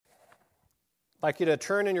I'd like you to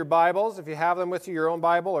turn in your Bibles, if you have them with you, your own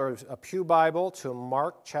Bible or a pew Bible, to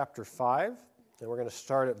Mark chapter 5. And we're going to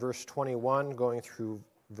start at verse 21, going through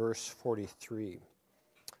verse 43.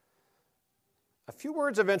 A few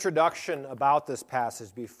words of introduction about this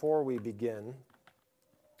passage before we begin.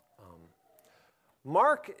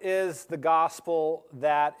 Mark is the gospel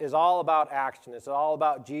that is all about action. It's all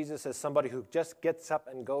about Jesus as somebody who just gets up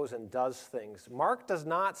and goes and does things. Mark does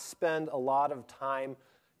not spend a lot of time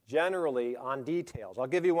generally on details. I'll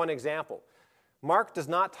give you one example. Mark does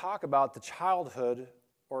not talk about the childhood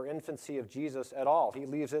or infancy of Jesus at all. He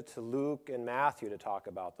leaves it to Luke and Matthew to talk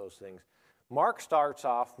about those things. Mark starts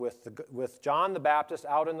off with John the Baptist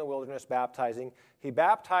out in the wilderness baptizing. He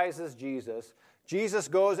baptizes Jesus. Jesus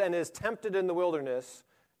goes and is tempted in the wilderness,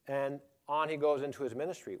 and on he goes into his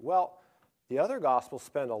ministry. Well, the other Gospels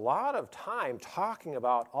spend a lot of time talking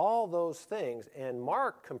about all those things, and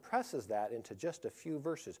Mark compresses that into just a few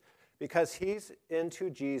verses because he's into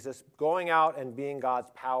Jesus going out and being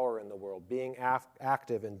God's power in the world, being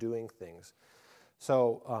active and doing things.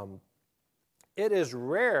 So it is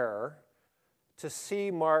rare to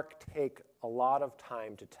see Mark take a lot of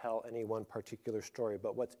time to tell any one particular story.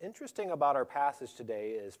 But what's interesting about our passage today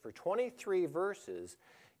is for 23 verses,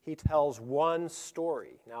 he tells one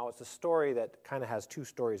story. Now, it's a story that kind of has two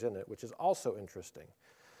stories in it, which is also interesting.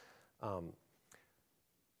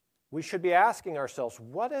 We should be asking ourselves,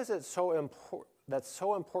 what is it that's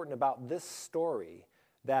so important about this story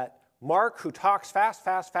that Mark, who talks fast,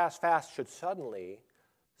 should suddenly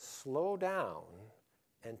slow down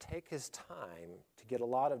and take his time to get a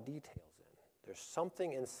lot of details in? There's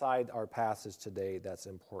something inside our passage today that's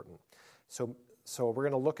important. So we're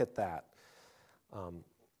going to look at that.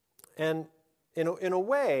 And in a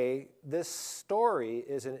way, this story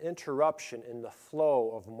is an interruption in the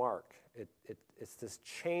flow of Mark. It's this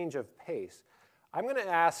change of pace. I'm going to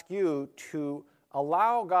ask you to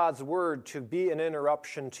allow God's word to be an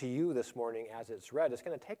interruption to you this morning as it's read. It's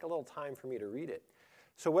going to take a little time for me to read it.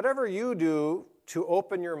 So whatever you do to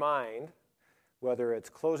open your mind, whether it's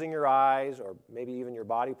closing your eyes or maybe even your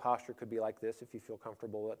body posture could be like this if you feel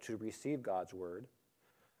comfortable to receive God's word.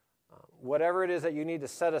 Whatever it is that you need to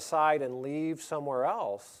set aside and leave somewhere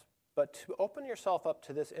else, but to open yourself up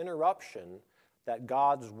to this interruption that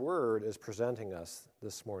God's word is presenting us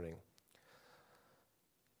this morning.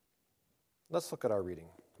 Let's look at our reading.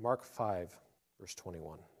 Mark 5, verse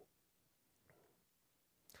 21.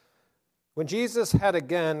 When Jesus had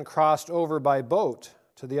again crossed over by boat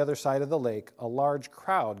to the other side of the lake, a large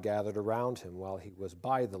crowd gathered around him while he was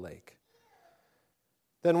by the lake.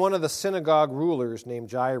 Then one of the synagogue rulers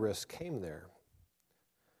named Jairus came there.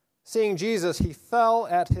 Seeing Jesus, he fell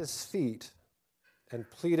at his feet and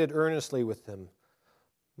pleaded earnestly with him,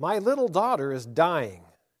 "My little daughter is dying.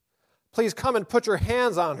 Please come and put your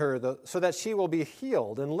hands on her so that she will be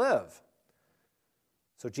healed and live."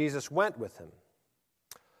 So Jesus went with him.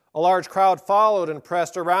 A large crowd followed and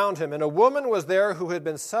pressed around him, and a woman was there who had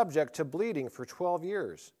been subject to bleeding for 12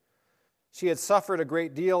 years. She had suffered a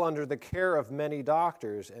great deal under the care of many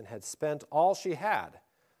doctors and had spent all she had.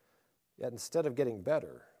 Yet instead of getting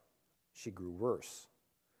better, she grew worse.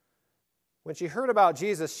 When she heard about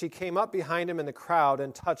Jesus, she came up behind him in the crowd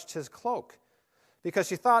and touched his cloak, because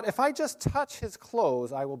she thought, if I just touch his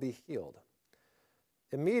clothes, I will be healed.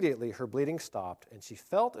 Immediately her bleeding stopped, and she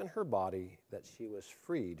felt in her body that she was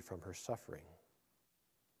freed from her suffering.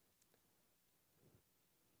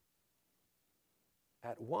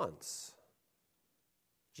 At once,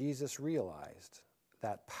 Jesus realized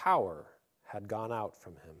that power had gone out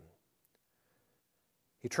from him.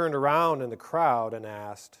 He turned around in the crowd and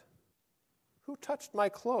asked, "Who touched my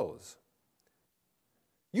clothes?"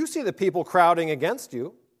 "You see the people crowding against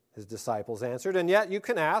you," his disciples answered, "and yet you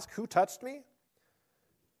can ask, 'Who touched me?'"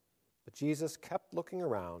 But Jesus kept looking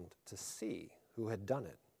around to see who had done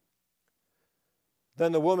it.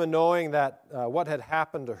 Then the woman, knowing that what had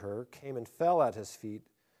happened to her, came and fell at his feet,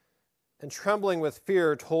 and trembling with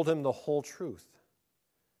fear, told him the whole truth.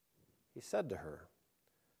 He said to her,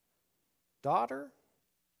 "Daughter,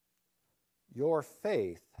 your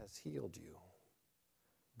faith has healed you.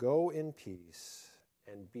 Go in peace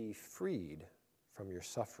and be freed from your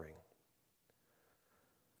suffering."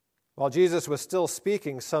 While Jesus was still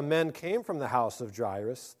speaking, some men came from the house of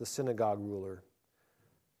Jairus, the synagogue ruler.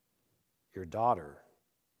 "Your daughter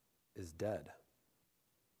is dead,"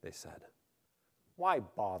 they said. "Why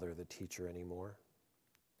bother the teacher anymore?"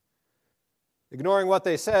 Ignoring what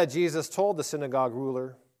they said, Jesus told the synagogue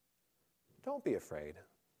ruler, "Don't be afraid.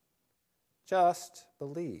 Just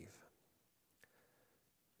believe."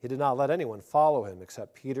 He did not let anyone follow him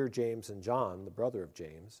except Peter, James, and John, the brother of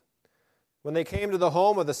James. When they came to the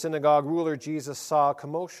home of the synagogue ruler, Jesus saw a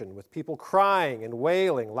commotion with people crying and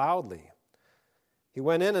wailing loudly. He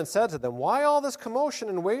went in and said to them, "Why all this commotion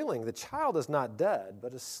and wailing? The child is not dead,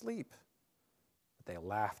 but asleep." But they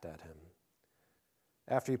laughed at him.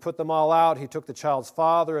 After he put them all out, he took the child's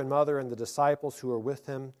father and mother and the disciples who were with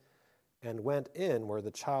him and went in where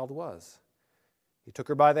the child was. He took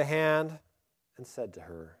her by the hand and said to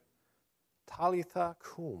her, "Talitha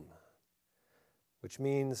cum," which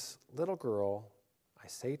means, "Little girl, I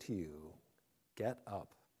say to you, get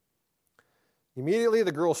up." Immediately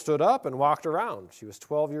the girl stood up and walked around. She was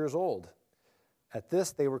 12 years old. At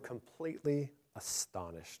this they were completely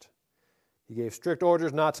astonished. He gave strict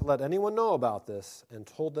orders not to let anyone know about this and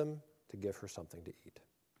told them to give her something to eat.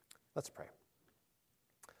 Let's pray.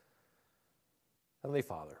 Heavenly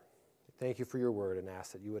Father, thank you for your word and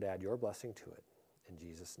ask that you would add your blessing to it. In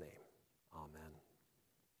Jesus' name, amen.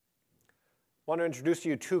 I want to introduce to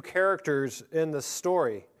you two characters in the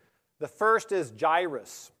story. The first is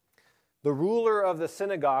Jairus, the ruler of the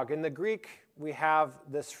synagogue. In the Greek, we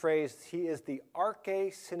have this phrase, he is the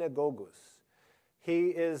arche synagogus. He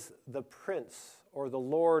is the prince or the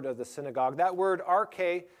lord of the synagogue. That word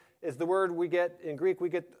arche is the word we get, in Greek, we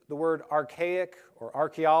get the word archaic or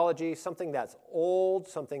archaeology, something that's old,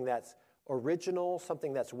 something that's original,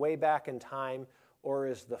 something that's way back in time, or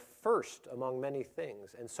is the first among many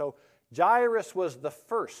things. And so Jairus was the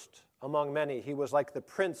first among many. He was like the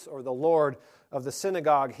prince or the lord of the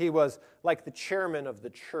synagogue. He was like the chairman of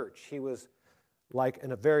the church. He was like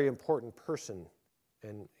a very important person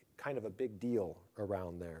and kind of a big deal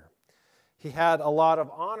around there. He had a lot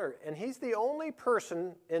of honor, and he's the only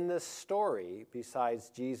person in this story, besides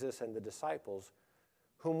Jesus and the disciples,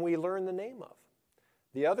 whom we learn the name of.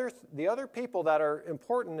 The other people that are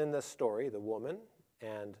important in this story, the woman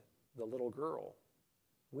and the little girl,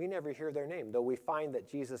 we never hear their name, though we find that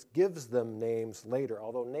Jesus gives them names later,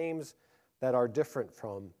 although names that are different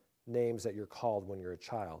from names that you're called when you're a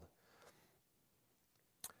child.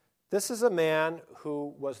 This is a man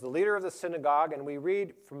who was the leader of the synagogue, and we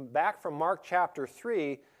read back from Mark chapter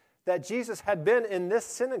 3 that Jesus had been in this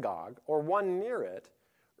synagogue, or one near it,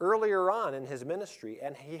 earlier on in his ministry,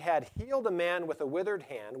 and he had healed a man with a withered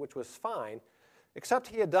hand, which was fine, except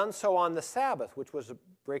he had done so on the Sabbath, which was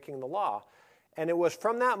breaking the law. And it was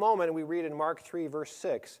from that moment, we read in Mark 3, verse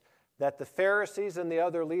 6, that the Pharisees and the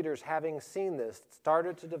other leaders, having seen this,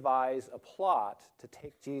 started to devise a plot to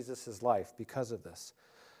take Jesus' life because of this.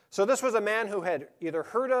 So this was a man who had either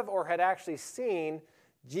heard of or had actually seen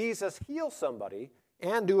Jesus heal somebody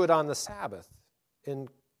and do it on the Sabbath in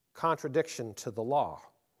contradiction to the law.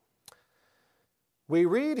 We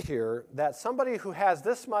read here that somebody who has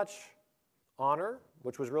this much honor,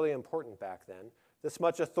 which was really important back then, this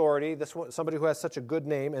much authority, somebody who has such a good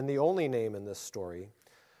name and the only name in this story,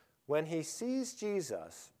 when he sees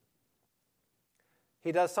Jesus,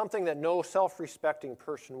 he does something that no self-respecting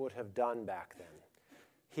person would have done back then.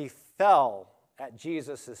 He fell at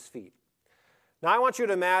Jesus' feet. Now, I want you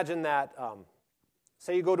to imagine that,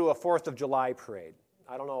 say you go to a 4th of July parade.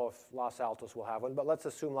 I don't know if Los Altos will have one, but let's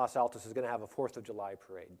assume Los Altos is going to have a 4th of July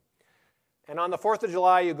parade. And on the 4th of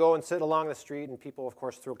July, you go and sit along the street, and people, of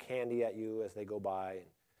course, throw candy at you as they go by.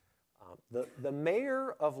 The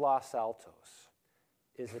mayor of Los Altos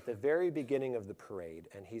is at the very beginning of the parade,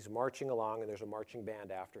 and he's marching along, and there's a marching band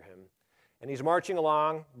after him. And he's marching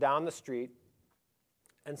along down the street,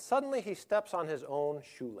 and suddenly he steps on his own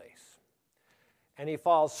shoelace. And he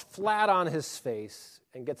falls flat on his face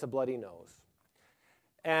and gets a bloody nose.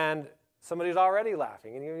 And somebody's already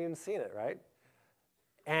laughing, and you haven't even seen it, right?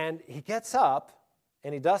 And he gets up,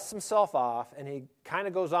 and he dusts himself off, and he kind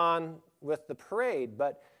of goes on with the parade.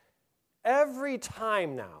 But every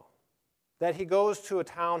time now that he goes to a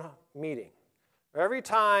town meeting, or every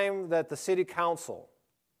time that the city council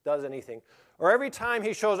does anything, or every time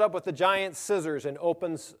he shows up with the giant scissors and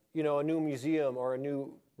opens, a new museum or a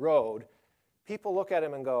new road, people look at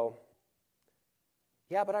him and go,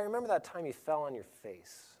 "Yeah, but I remember that time you fell on your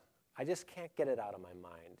face. I just can't get it out of my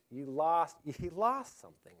mind. He lost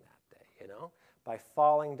something that day, by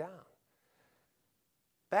falling down."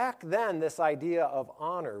 Back then, this idea of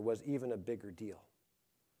honor was even a bigger deal.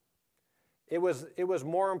 It was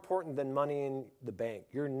more important than money in the bank.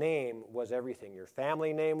 Your name was everything. Your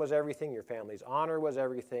family name was everything. Your family's honor was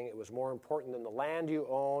everything. It was more important than the land you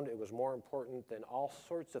owned. It was more important than all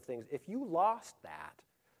sorts of things. If you lost that,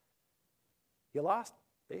 you lost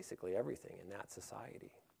basically everything in that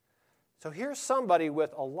society. So here's somebody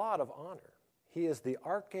with a lot of honor. He is the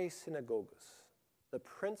arche synagogus, the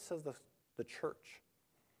prince of the church.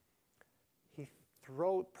 He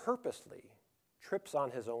purposely trips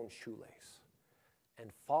on his own shoelace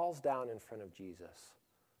and falls down in front of Jesus.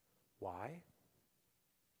 Why?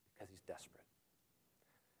 Because he's desperate.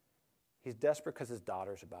 He's desperate because his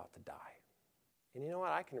daughter's about to die. And you know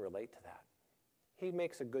what? I can relate to that. He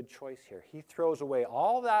makes a good choice here. He throws away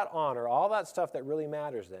all that honor, all that stuff that really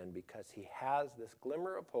matters then, because he has this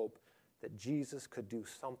glimmer of hope that Jesus could do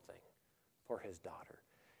something for his daughter.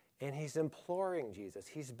 And he's imploring Jesus.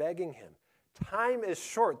 He's begging him. Time is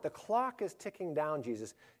short. The clock is ticking down,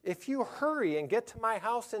 Jesus. If you hurry and get to my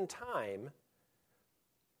house in time,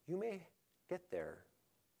 you may get there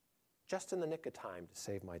just in the nick of time to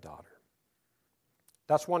save my daughter.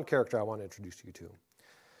 That's one character I want to introduce you to.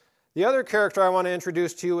 The other character I want to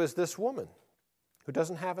introduce to you is this woman who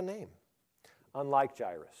doesn't have a name, unlike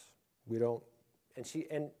Jairus. We don't,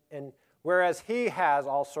 and whereas he has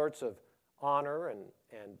all sorts of honor and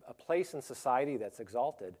a place in society that's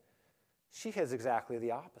exalted, she has exactly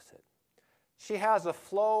the opposite. She has a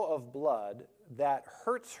flow of blood that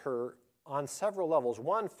hurts her on several levels.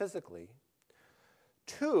 One, physically.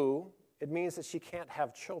 Two, it means that she can't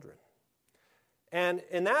have children. And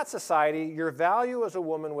in that society, your value as a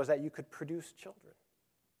woman was that you could produce children.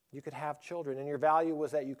 You could have children, and your value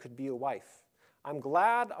was that you could be a wife. I'm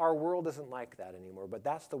glad our world isn't like that anymore, but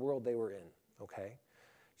that's the world they were in, okay?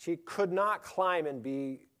 She could not climb and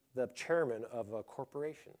be the chairman of a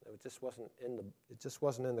corporation. It just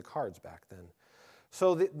wasn't in the cards back then.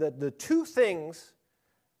 So the two things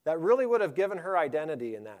that really would have given her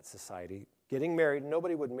identity in that society, getting married,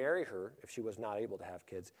 nobody would marry her if she was not able to have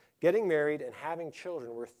kids. Getting married and having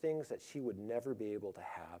children were things that she would never be able to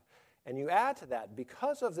have. And you add to that,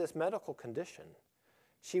 because of this medical condition,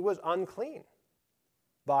 she was unclean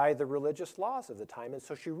by the religious laws of the time, and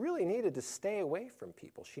so she really needed to stay away from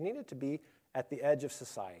people. She needed to be at the edge of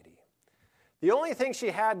society. The only thing she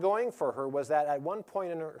had going for her was that at one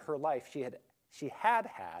point in her life, she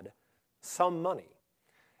had some money,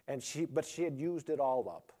 but she had used it all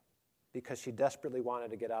up because she desperately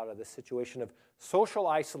wanted to get out of this situation of social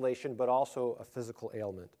isolation, but also a physical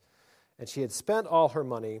ailment. And she had spent all her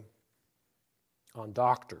money on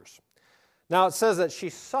doctors. Now, it says that she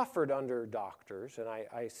suffered under doctors, and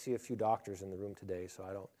I see a few doctors in the room today, so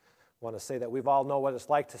I don't want to say that we've all know what it's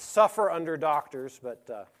like to suffer under doctors, but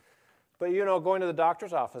you know, going to the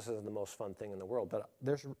doctor's office isn't the most fun thing in the world. But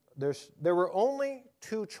there were only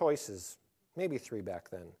two choices, maybe three back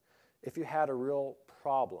then, if you had a real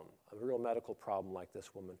problem, a real medical problem like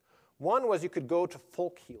this woman. One was you could go to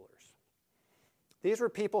folk healers. These were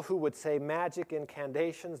people who would say magic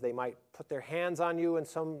incantations. They might put their hands on you in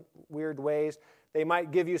some weird ways. They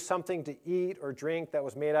might give you something to eat or drink that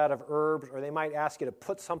was made out of herbs, or they might ask you to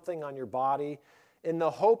put something on your body in the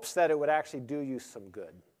hopes that it would actually do you some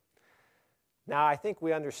good. Now, I think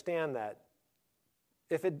we understand that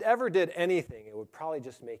if it ever did anything, it would probably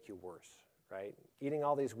just make you worse, right? Eating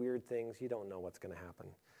all these weird things, you don't know what's going to happen.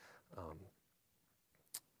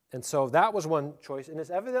 And so that was one choice, and it's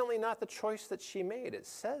evidently not the choice that she made. It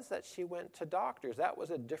says that she went to doctors. That was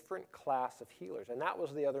a different class of healers, and that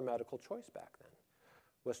was the other medical choice back then,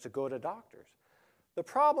 was to go to doctors. The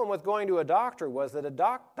problem with going to a doctor was that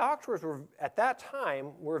doctors were, at that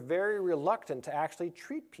time, were very reluctant to actually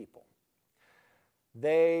treat people.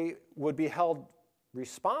 They would be held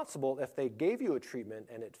responsible if they gave you a treatment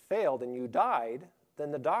and it failed and you died,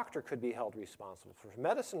 then the doctor could be held responsible. For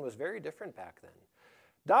medicine was very different back then.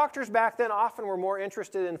 Doctors back then often were more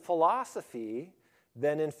interested in philosophy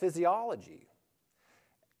than in physiology,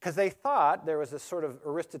 because they thought there was this sort of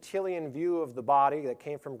Aristotelian view of the body that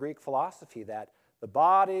came from Greek philosophy, that the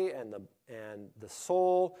body and the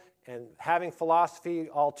soul and having philosophy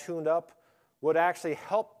all tuned up would actually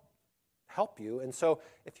help you. And so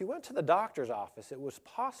if you went to the doctor's office, it was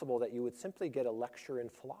possible that you would simply get a lecture in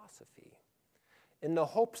philosophy in the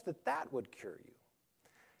hopes that that would cure you.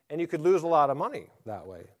 And you could lose a lot of money that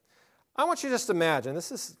way. I want you to just imagine,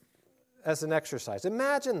 this is as an exercise,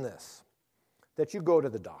 imagine this, that you go to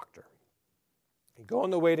the doctor. You go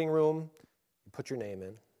in the waiting room, you put your name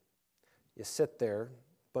in, you sit there, a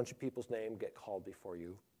bunch of people's names get called before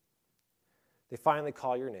you. They finally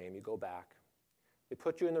call your name, you go back. They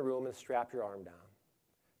put you in the room and strap your arm down.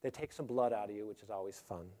 They take some blood out of you, which is always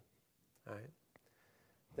fun, all right?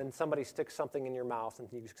 Then somebody sticks something in your mouth and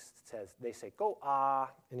they say, go ah,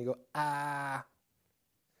 and you go ah,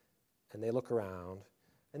 and they look around,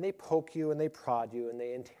 and they poke you and they prod you and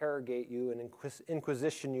they interrogate you and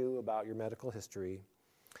inquisition you about your medical history.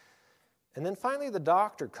 And then finally the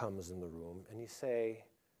doctor comes in the room and you say,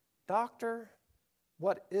 doctor,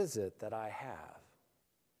 what is it that I have?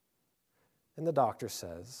 And the doctor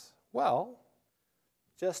says, well,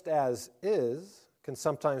 just as is can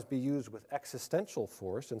sometimes be used with existential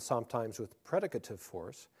force and sometimes with predicative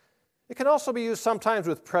force. It can also be used sometimes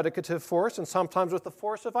with predicative force and sometimes with the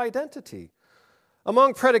force of identity.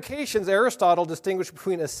 Among predications, Aristotle distinguished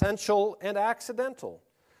between essential and accidental,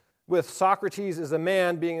 with Socrates is a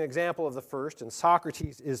man being an example of the first, and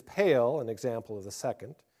Socrates is pale, an example of the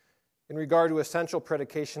second. In regard to essential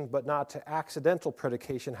predication, but not to accidental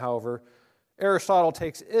predication, however, Aristotle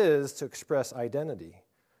takes is to express identity.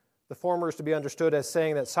 The former is to be understood as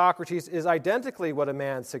saying that Socrates is identically what a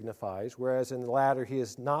man signifies, whereas in the latter he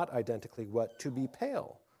is not identically what to be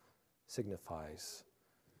pale signifies.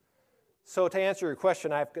 So to answer your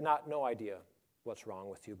question, I have no idea what's wrong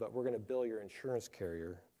with you, but we're going to bill your insurance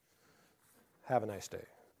carrier. Have a nice day.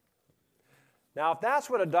 Now, if that's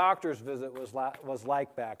what a doctor's visit was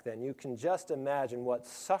like back then, you can just imagine what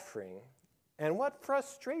suffering and what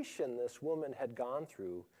frustration this woman had gone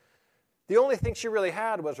through. The only thing she really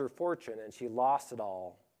had was her fortune, and she lost it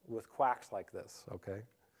all with quacks like this, okay?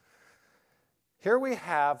 Here we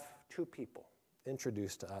have two people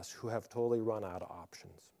introduced to us who have totally run out of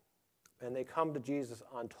options. And they come to Jesus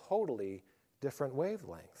on totally different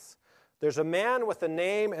wavelengths. There's a man with a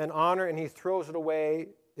name and honor, and he throws it away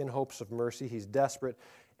in hopes of mercy. He's desperate,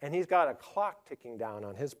 and he's got a clock ticking down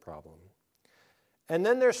on his problem. And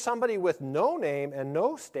then there's somebody with no name and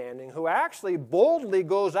no standing who actually boldly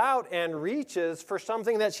goes out and reaches for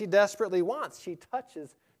something that she desperately wants. She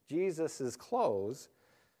touches Jesus' clothes,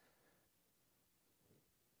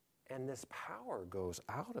 and this power goes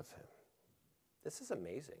out of him. This is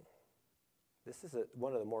amazing. This is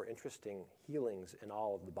one of the more interesting healings in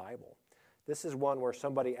all of the Bible. This is one where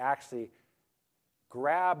somebody actually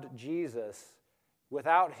grabbed Jesus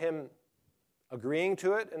without him agreeing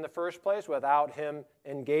to it in the first place, without him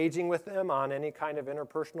engaging with them on any kind of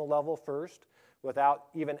interpersonal level first, without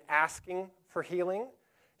even asking for healing.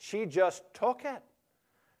 She just took it.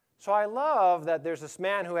 So I love that there's this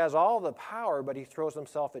man who has all the power, but he throws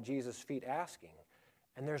himself at Jesus' feet asking.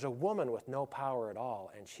 And there's a woman with no power at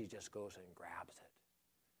all, and she just goes and grabs it.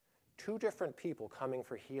 Two different people coming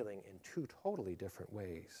for healing in two totally different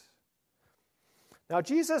ways. Now,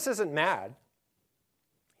 Jesus isn't mad.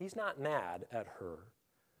 He's not mad at her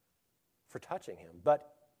for touching him,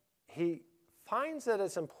 but he finds that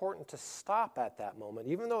it's important to stop at that moment,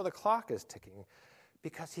 even though the clock is ticking,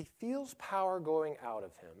 because he feels power going out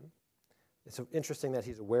of him. It's interesting that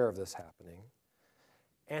he's aware of this happening.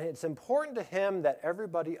 And it's important to him that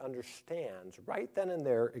everybody understands right then and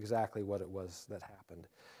there exactly what it was that happened.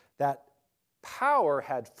 That power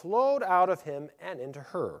had flowed out of him and into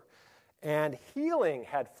her. And healing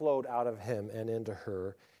had flowed out of him and into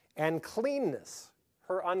her. And cleanness,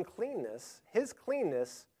 her uncleanness, his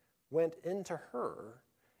cleanness went into her.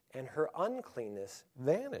 And her uncleanness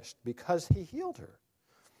vanished because he healed her.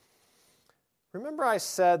 Remember I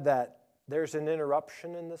said that there's an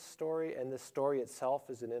interruption in this story, and this story itself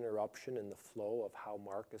is an interruption in the flow of how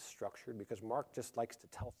Mark is structured, because Mark just likes to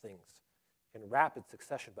tell things in rapid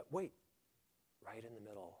succession. But wait, right in the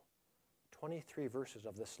middle, 23 verses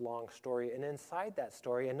of this long story, and inside that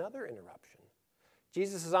story, another interruption.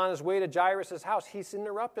 Jesus is on his way to Jairus' house. He's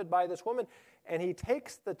interrupted by this woman, and he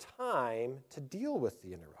takes the time to deal with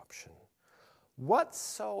the interruption. What's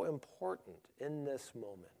so important in this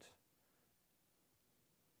moment?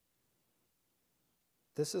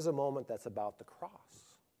 This is a moment that's about the cross.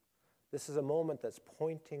 This is a moment that's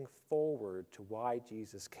pointing forward to why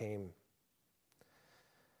Jesus came.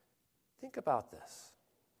 Think about this.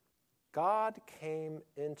 God came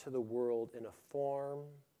into the world in a form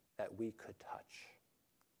that we could touch.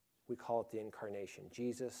 We call it the incarnation.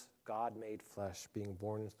 Jesus, God made flesh, being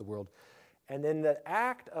born into the world. And in the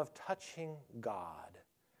act of touching God,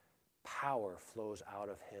 power flows out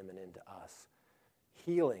of him and into us.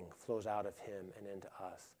 Healing flows out of him and into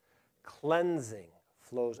us. Cleansing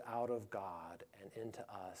flows out of God and into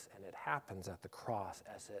us, and it happens at the cross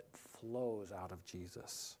as it flows out of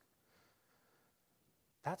Jesus.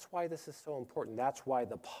 That's why this is so important. That's why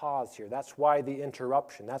the pause here. That's why the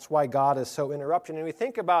interruption. That's why God is so interruption. And we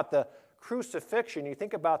think about the crucifixion, you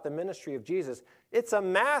think about the ministry of Jesus, it's a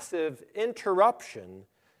massive interruption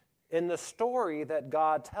in the story that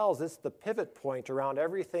God tells. It's the pivot point around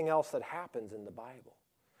everything else that happens in the Bible.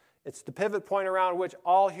 It's the pivot point around which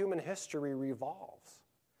all human history revolves.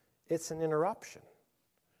 It's an interruption.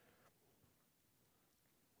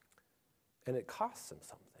 And it costs him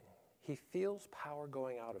something. He feels power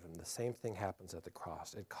going out of him. The same thing happens at the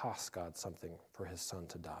cross. It costs God something for his son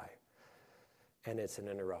to die. And it's an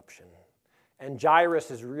interruption. And Jairus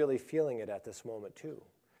is really feeling it at this moment too.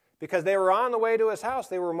 Because they were on the way to his house.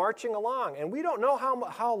 They were marching along. And we don't know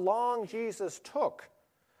how long Jesus took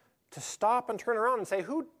to stop and turn around and say,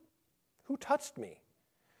 who touched me?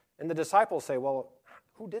 And the disciples say, well,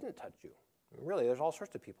 who didn't touch you? Really, there's all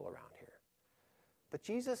sorts of people around here. But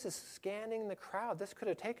Jesus is scanning the crowd. This could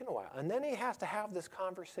have taken a while. And then he has to have this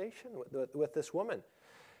conversation with this woman.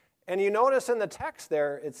 And you notice in the text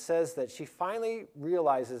there, it says that she finally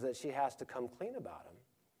realizes that she has to come clean about him.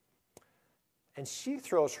 And she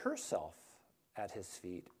throws herself at his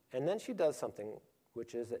feet. And then she does something,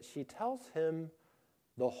 which is that she tells him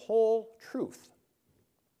the whole truth.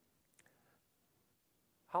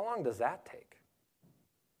 How long does that take?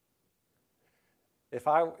 If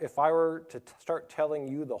I were to start telling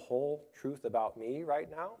you the whole truth about me right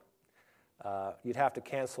now, you'd have to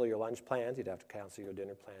cancel your lunch plans. You'd have to cancel your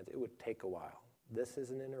dinner plans. It would take a while. This is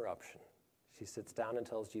an interruption. She sits down and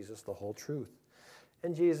tells Jesus the whole truth.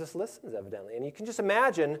 And Jesus listens, evidently. And you can just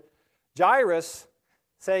imagine Jairus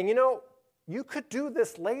saying, you could do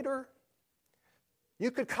this later.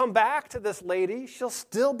 You could come back to this lady. She'll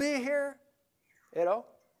still be here.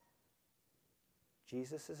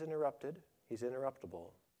 Jesus is interrupted. He's interruptible.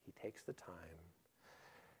 He takes the time.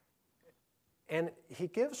 And he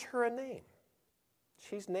gives her a name.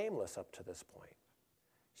 She's nameless up to this point.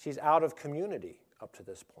 She's out of community up to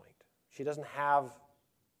this point. She doesn't have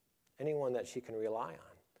anyone that she can rely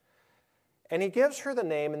on. And he gives her the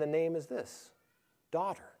name, and the name is this,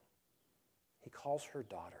 daughter. He calls her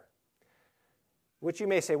daughter. Which you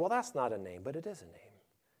may say, well, that's not a name, but it is a name.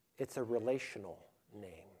 It's a relational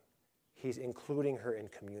name. He's including her in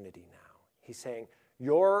community now. He's saying,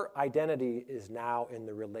 your identity is now in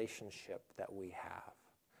the relationship that we have.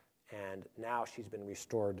 And now she's been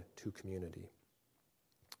restored to community.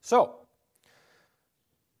 So,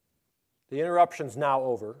 the interruption's now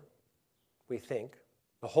over, we think.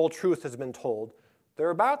 The whole truth has been told. They're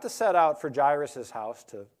about to set out for Jairus' house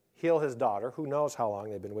to heal his daughter. Who knows how long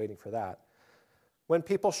they've been waiting for that. When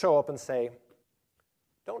people show up and say,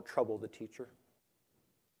 don't trouble the teacher.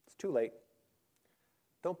 It's too late.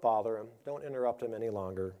 Don't bother him. Don't interrupt him any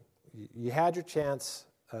longer. You had your chance.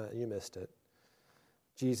 You missed it.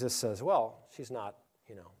 Jesus says, well, she's not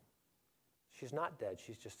dead.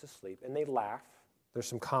 She's just asleep. And they laugh. There's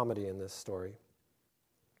some comedy in this story.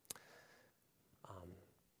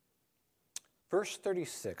 Verse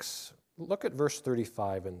 36. Look at verse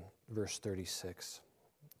 35 and verse 36.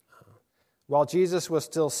 While Jesus was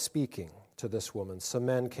still speaking to this woman, some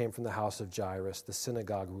men came from the house of Jairus, the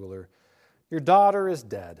synagogue ruler. Your daughter is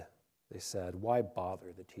dead, they said. Why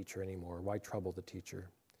bother the teacher anymore? Why trouble the teacher?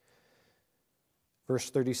 Verse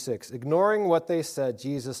 36, ignoring what they said,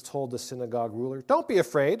 Jesus told the synagogue ruler, don't be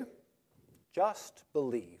afraid, just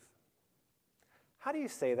believe. How do you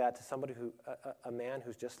say that to somebody a man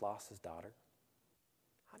who's just lost his daughter?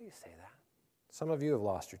 How do you say that? Some of you have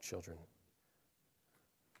lost your children.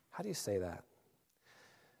 How do you say that?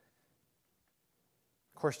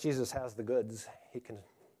 Of course, Jesus has the goods.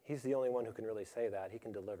 He's the only one who can really say that. He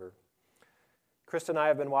can deliver. Krista and I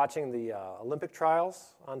have been watching the Olympic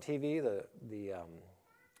trials on TV, the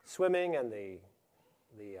swimming and the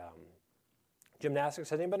gymnastics.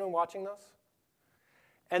 Has anybody been watching those?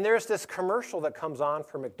 And there's this commercial that comes on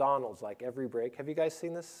for McDonald's like every break. Have you guys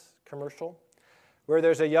seen this commercial? Where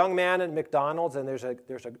there's a young man at McDonald's and there's a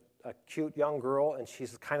cute young girl, and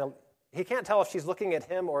she's he can't tell if she's looking at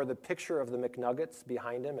him or the picture of the McNuggets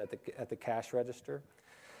behind him at the cash register.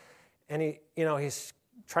 And he's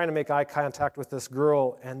trying to make eye contact with this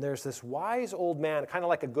girl, and there's this wise old man, kind of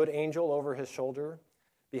like a good angel over his shoulder,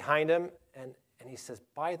 behind him, and he says,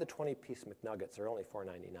 buy the 20-piece McNuggets. They're only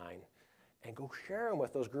 $4.99. And go share them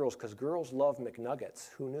with those girls, because girls love McNuggets.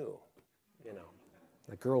 Who knew?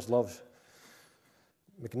 The girls love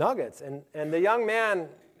McNuggets. And the young man,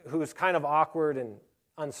 who's kind of awkward and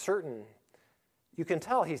uncertain, you can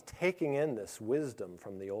tell he's taking in this wisdom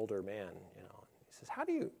from the older man. He says, how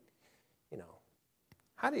do you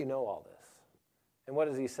know all this? And what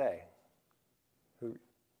does he say? I've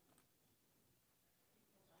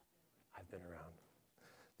been around.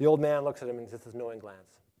 The old man looks at him and says, this knowing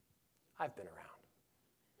glance. I've been around.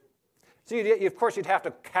 So of course you'd have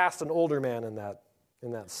to cast an older man in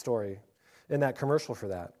that story, in that commercial for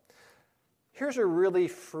that. Here's a really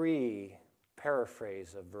free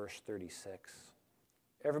paraphrase of verse 36.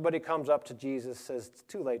 Everybody comes up to Jesus, says, it's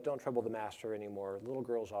too late, don't trouble the master anymore. The little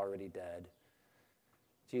girl's already dead.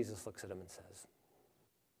 Jesus looks at him and says,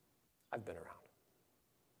 I've been around.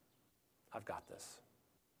 I've got this.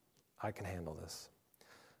 I can handle this.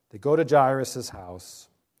 They go to Jairus' house.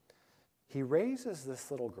 He raises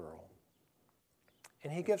this little girl,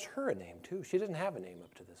 and he gives her a name too. She didn't have a name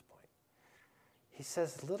up to this point. He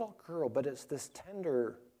says little girl, but it's this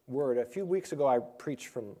tender word. A few weeks ago I preached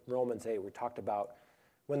from Romans 8. We talked about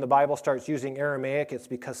When the Bible starts using Aramaic, it's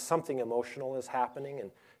because something emotional is happening.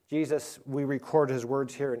 And Jesus, we record his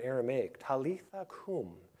words here in Aramaic, Talitha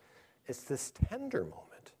kum. It's this tender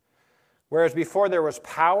moment. Whereas before there was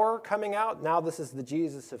power coming out, now this is the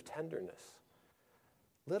Jesus of tenderness.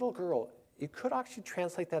 Little girl, you could actually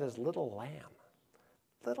translate that as little lamb.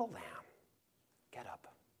 Little lamb, get up.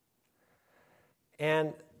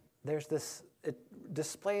 And there's this, it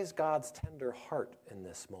displays God's tender heart in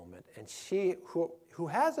this moment. And she, who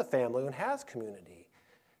has a family and has community,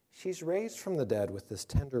 she's raised from the dead with this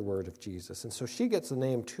tender word of Jesus. And so she gets a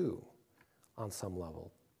name too, on some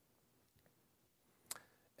level.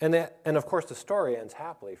 And of course, the story ends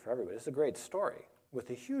happily for everybody. It's a great story with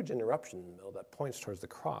a huge interruption in the middle that points towards the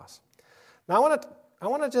cross. Now, I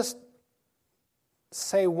want to just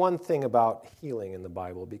say one thing about healing in the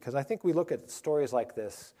Bible, because I think we look at stories like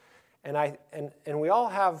this, and we all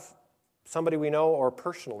have somebody we know or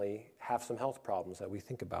personally have some health problems that we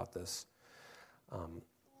think about this.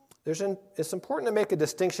 It's important to make a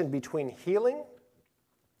distinction between healing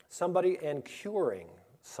somebody and curing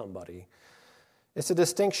somebody. It's a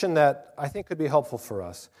distinction that I think could be helpful for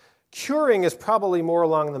us. Curing is probably more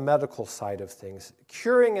along the medical side of things.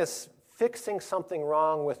 Curing is fixing something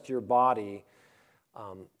wrong with your body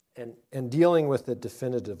and dealing with it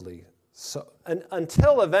definitively. So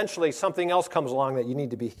until eventually something else comes along that you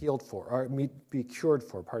need to be healed for, or be cured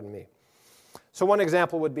for, pardon me. So one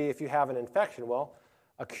example would be if you have an infection. Well,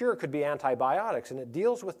 a cure could be antibiotics, and it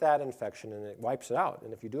deals with that infection and it wipes it out.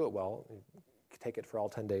 And if you do it well, you take it for all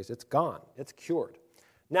 10 days, it's gone. It's cured.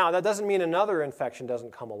 Now, that doesn't mean another infection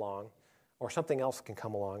doesn't come along or something else can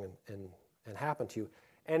come along and happen to you.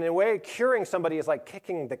 And in a way, curing somebody is like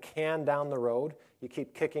kicking the can down the road. You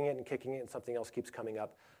keep kicking it, and something else keeps coming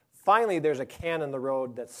up. Finally, there's a can in the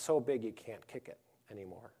road that's so big you can't kick it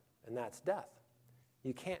anymore, and that's death.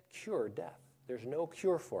 You can't cure death. There's no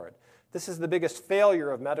cure for it. This is the biggest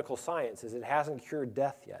failure of medical science, is it hasn't cured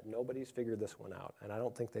death yet. Nobody's figured this one out, and I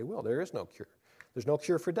don't think they will. There is no cure. There's no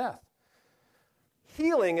cure for death.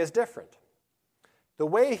 Healing is different. The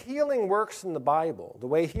way healing works in the Bible, the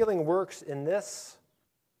way healing works in this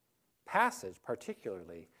passage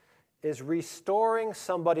particularly, is restoring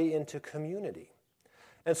somebody into community.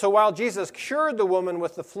 And so while Jesus cured the woman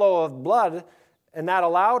with the flow of blood, and that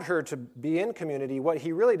allowed her to be in community, what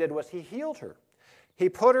he really did was he healed her. He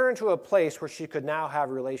put her into a place where she could now have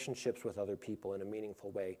relationships with other people in a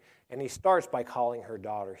meaningful way. And he starts by calling her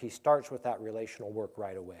daughter. He starts with that relational work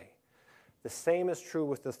right away. The same is true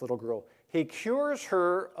with this little girl. He cures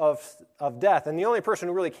her of death, and the only person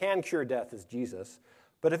who really can cure death is Jesus.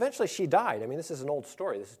 But eventually she died. I mean, this is an old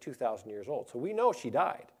story. This is 2,000 years old. So we know she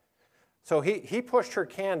died. So he pushed her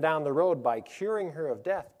can down the road by curing her of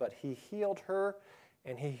death, but he healed her,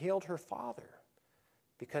 and he healed her father.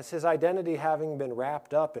 Because his identity having been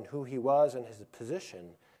wrapped up in who he was and his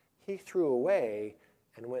position, he threw away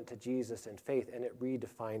and went to Jesus in faith, and it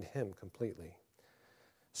redefined him completely.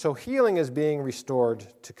 So healing is being restored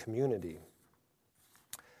to community.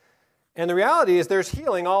 And the reality is there's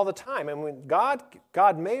healing all the time. And when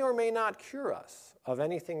God may or may not cure us of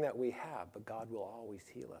anything that we have, but God will always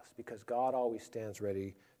heal us because God always stands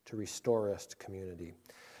ready to restore us to community.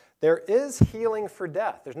 There is healing for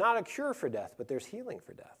death. There's not a cure for death, but there's healing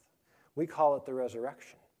for death. We call it the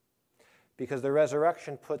resurrection because the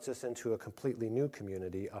resurrection puts us into a completely new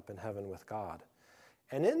community up in heaven with God.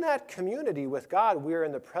 And in that community with God, we're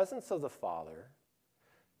in the presence of the Father,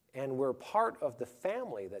 and we're part of the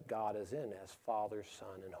family that God is in as Father,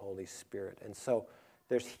 Son, and Holy Spirit. And so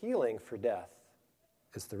there's healing for death.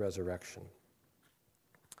 It's the resurrection.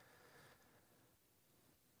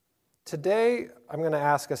 Today, I'm going to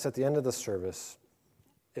ask us at the end of the service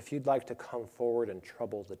if you'd like to come forward and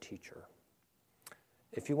trouble the teacher.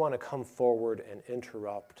 If you want to come forward and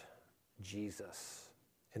interrupt Jesus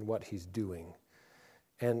in what he's doing.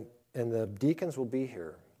 And the deacons will be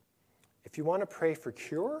here. If you want to pray for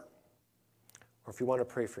cure, or if you want to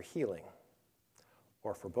pray for healing,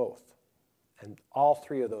 or for both. And all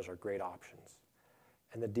three of those are great options.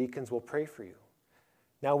 And the deacons will pray for you.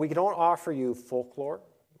 Now, we don't offer you folklore.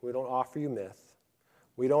 We don't offer you myth.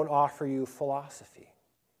 We don't offer you philosophy.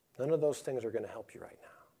 None of those things are going to help you right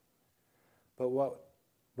now. But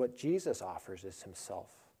what Jesus offers is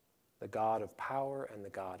himself, the God of power and the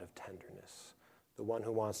God of tenderness, the one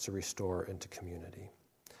who wants to restore into community.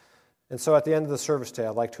 And so at the end of the service today,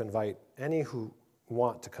 I'd like to invite any who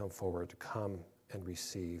want to come forward to come and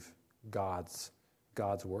receive God's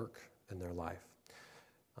work in their life.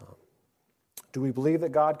 Do we believe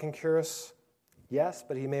that God can cure us? Yes,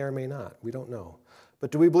 but he may or may not. We don't know.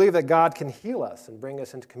 But do we believe that God can heal us and bring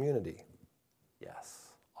us into community?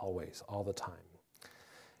 Yes, always, all the time.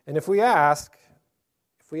 And if we ask,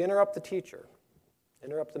 if we interrupt the teacher,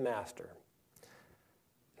 interrupt the master,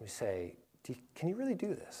 and we say, can you really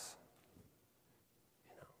do this?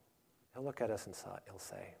 He'll look at us and he'll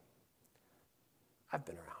say, I've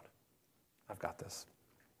been around. I've got this.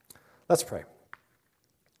 Let's pray.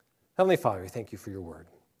 Heavenly Father, we thank you for your word.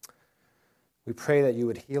 We pray that you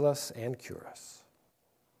would heal us and cure us.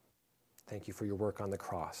 Thank you for your work on the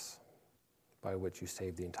cross by which you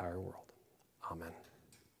saved the entire world. Amen.